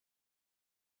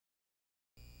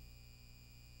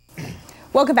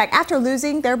Welcome back. After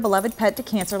losing their beloved pet to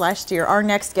cancer last year, our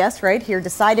next guest right here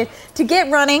decided to get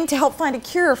running to help find a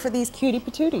cure for these cutie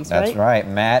patooties, right? That's right.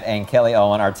 Matt and Kelly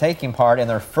Owen are taking part in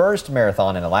their first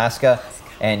marathon in Alaska,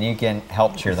 and you can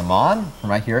help cheer them on from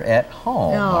right here at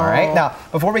home. Aww. All right. Now,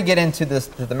 before we get into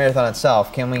the marathon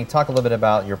itself, can we talk a little bit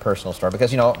about your personal story?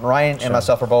 Because, you know, Ryan and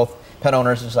myself are both pet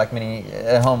owners, just like many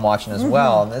at home watching as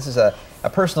well. And this is a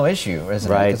personal issue,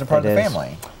 isn't it? It's a part of the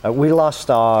family. We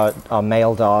lost our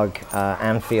male dog,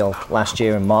 Anfield, last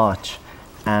year in March,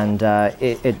 and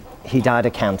he died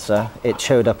of cancer. It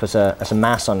showed up as a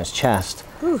mass on his chest,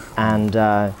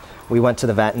 and we went to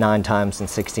the vet 9 times in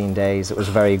 16 days. It was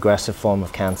a very aggressive form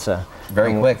of cancer.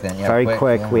 Very quick then, yeah. Very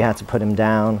quick. Yeah. We had to put him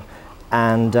down,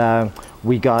 and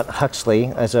we got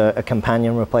Huxley as a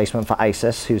companion replacement for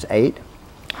Isis, who's 8.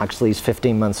 Huxley's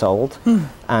 15 months old,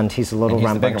 and he's a little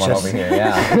rambunctious. He's the bigger one over here,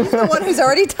 yeah. He's the one who's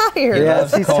already tired.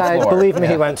 Yes, he's tired. Believe me,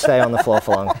 he won't stay on the floor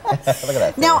for long. Look at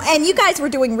that. Now, and you guys were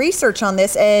doing research on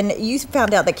this, and you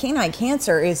found out that canine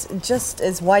cancer is just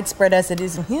as widespread as it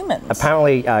is in humans.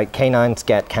 Apparently, canines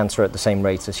get cancer at the same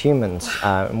rates as humans.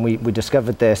 And we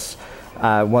discovered this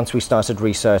once we started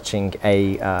researching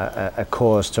a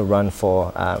cause to run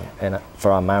for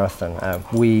our marathon.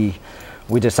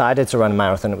 We decided to run a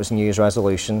marathon. It was New Year's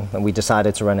resolution, and we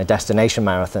decided to run a destination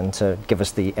marathon to give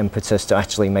us the impetus to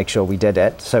actually make sure we did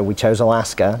it. So we chose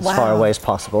Alaska, as far away as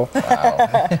possible.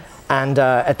 Wow. And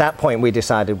at that point, we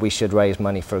decided we should raise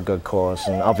money for a good cause,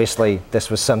 and obviously this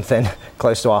was something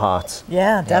close to our hearts.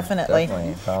 Yeah, definitely.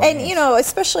 And you know,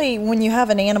 especially when you have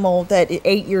an animal that is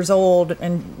 8 years old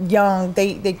and young,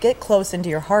 they get close into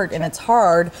your heart, and it's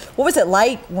hard. What was it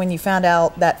like when you found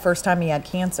out that first time he had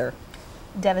cancer?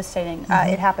 Devastating.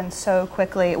 It happened so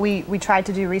quickly. We tried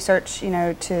to do research, you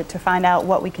know, to find out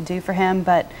what we could do for him,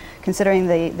 but considering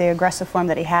the aggressive form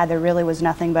that he had, there really was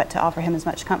nothing but to offer him as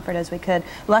much comfort as we could.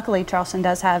 Luckily, Charleston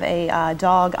does have a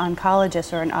dog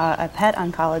oncologist, or a pet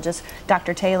oncologist,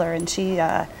 Dr. Taylor, and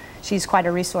she's quite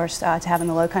a resource to have in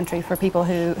the Low Country for people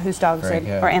whose dogs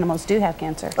or animals do have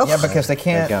cancer. Yeah, because they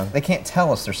can't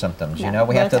tell us their symptoms. You know,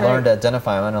 we have to learn to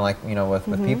identify them, and like, you know, with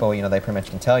people, you know, they pretty much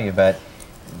can tell you, but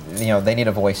you know, they need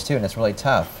a voice too, and it's really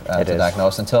tough to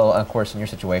diagnose until, of course, in your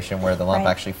situation where the lump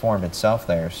actually formed itself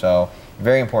there. So,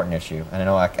 very important issue, and I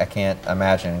know I can't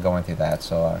imagine going through that.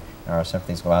 So, our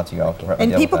sympathies go out to you all.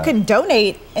 And people can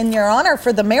donate in your honor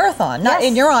for the marathon, not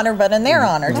in your honor, but in their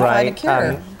honor to find a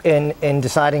cure. In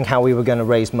deciding how we were going to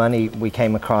raise money, we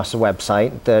came across a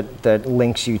website that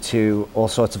links you to all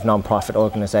sorts of nonprofit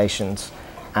organizations.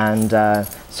 And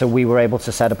so we were able to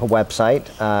set up a website,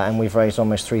 and we've raised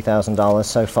almost $3,000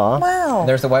 so far. Wow. And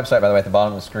there's the website, by the way, at the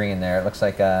bottom of the screen there. It looks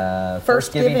like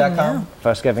firstgiving.com?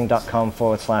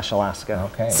 Firstgiving.com/Alaska.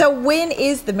 Okay. So when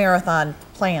is the marathon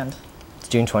planned? It's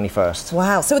June 21st.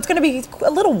 Wow. So it's going to be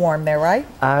a little warm there, right?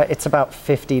 It's about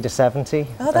 50 to 70.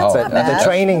 Oh, that's not bad. The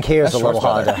training here is a little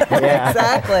harder. Yeah.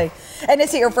 Exactly. And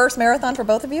is it your first marathon for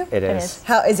both of you? It is.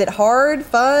 How is it? Hard?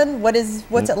 Fun?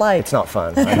 What's it like? It's not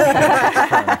fun.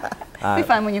 It'll be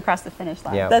fun when you cross the finish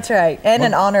line. Yeah. That's right. And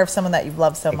in honor of someone that you've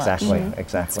loved so much. Exactly.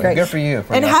 Exactly. Great. Good for you.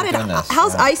 And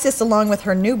how's Isis along with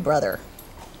her new brother?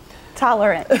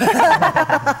 Tolerant.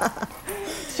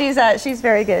 She's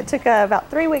very good. It took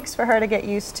about 3 weeks for her to get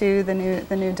used to the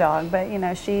new dog, but you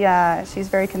know, she's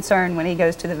very concerned when he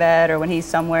goes to the vet or when he's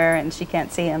somewhere and she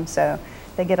can't see him. So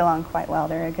they get along quite well.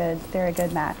 They're a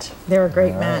good match. They're a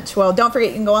great match. Well, don't forget,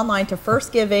 you can go online to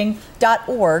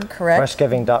firstgiving.org, correct?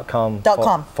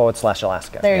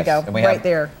 Firstgiving.com/Alaska. There you go, right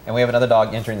there. And we have another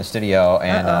dog entering the studio,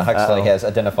 and Huxley has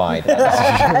identified.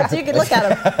 So you can look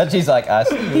at him. She's like us.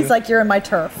 He's like, you're in my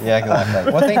turf. Yeah,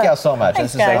 exactly. Well, thank y'all so much.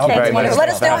 Thanks, This is guys. very much. Let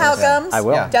us know how it comes. I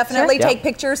will. Yeah. Definitely take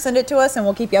pictures, send it to us, and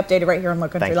we'll keep you updated right here on Low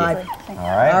Country Live. All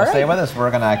right, well, stay with us.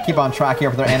 We're going to keep on track here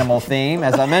with our animal theme.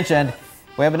 As I mentioned,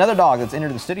 we have another dog that's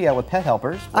entered the studio with pet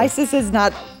helpers. Isis is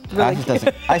not really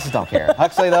Isis don't care.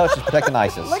 Huxley, though, she's protecting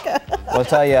Isis. We'll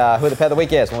tell you who the pet of the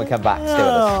week is when we come back. Stay with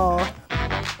us. Oh.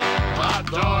 Hot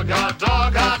dog, hot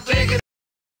dog, hot